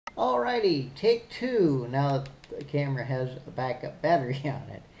Alrighty, take two. Now that the camera has a backup battery on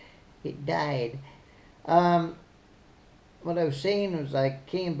it. It died. What I was saying was I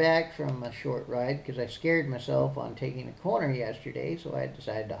came back from a short ride because I scared myself on taking a corner yesterday, so I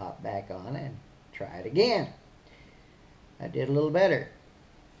decided to hop back on and try it again. I did a little better.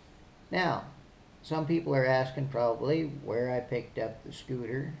 Now, some people are asking probably where I picked up the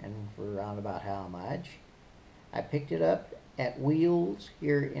scooter and for around about how much. I picked it up at Wheels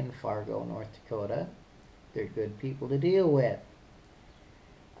here in Fargo, North Dakota. They're good people to deal with.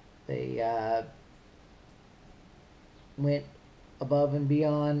 They went above and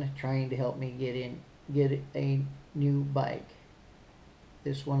beyond trying to help me get a new bike.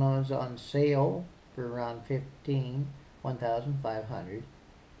 This one was on sale for around $1,500.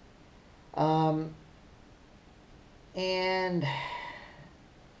 And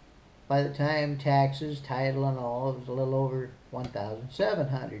by the time taxes, title, and all, it was a little over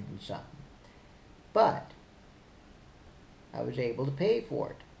 $1,700 and something. But I was able to pay for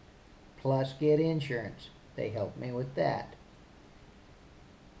it, plus get insurance. They helped me with that.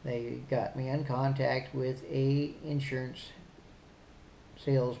 They got me in contact with a insurance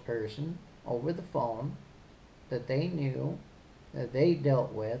salesperson over the phone that they knew, that they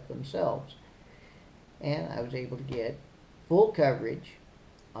dealt with themselves. And I was able to get full coverage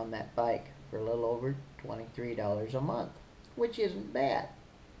on that bike for a little over $23 a month, which isn't bad.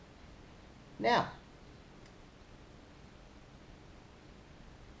 Now,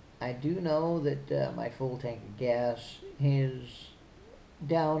 I do know that my full tank of gas is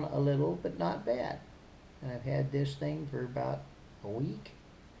down a little, but not bad. And I've had this thing for about a week.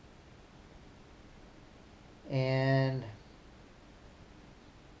 And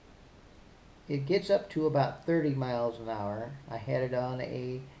it gets up to about 30 miles an hour. I had it on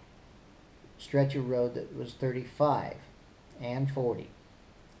a stretch of road that was 35 and 40.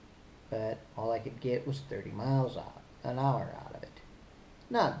 But all I could get was 30 miles an hour out of it.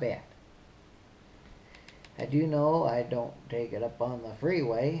 Not bad. I do know I don't take it up on the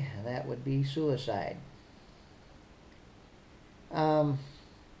freeway, and that would be suicide. Well,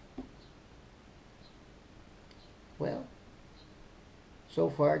 so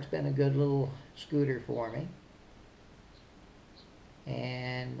far it's been a good little scooter for me.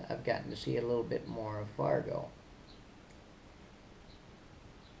 And I've gotten to see a little bit more of Fargo.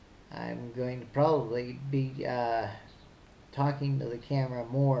 I'm going to probably be talking to the camera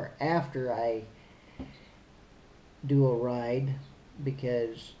more after I do a ride,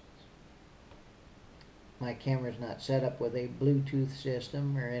 because my camera's not set up with a Bluetooth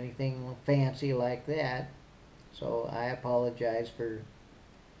system or anything fancy like that. So I apologize for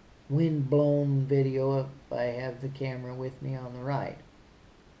wind-blown video if I have the camera with me on the ride.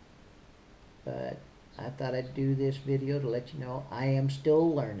 But I thought I'd do this video to let you know I am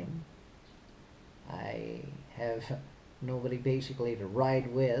still learning. I have nobody basically to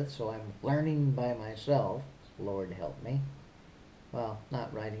ride with, so I'm learning by myself. Lord help me. Well,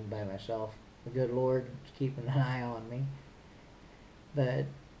 not riding by myself. The good Lord is keeping an eye on me. But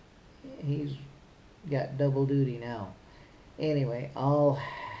He's got double duty now. Anyway, I'll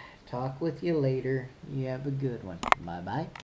talk with you later. You have a good one. Bye-bye.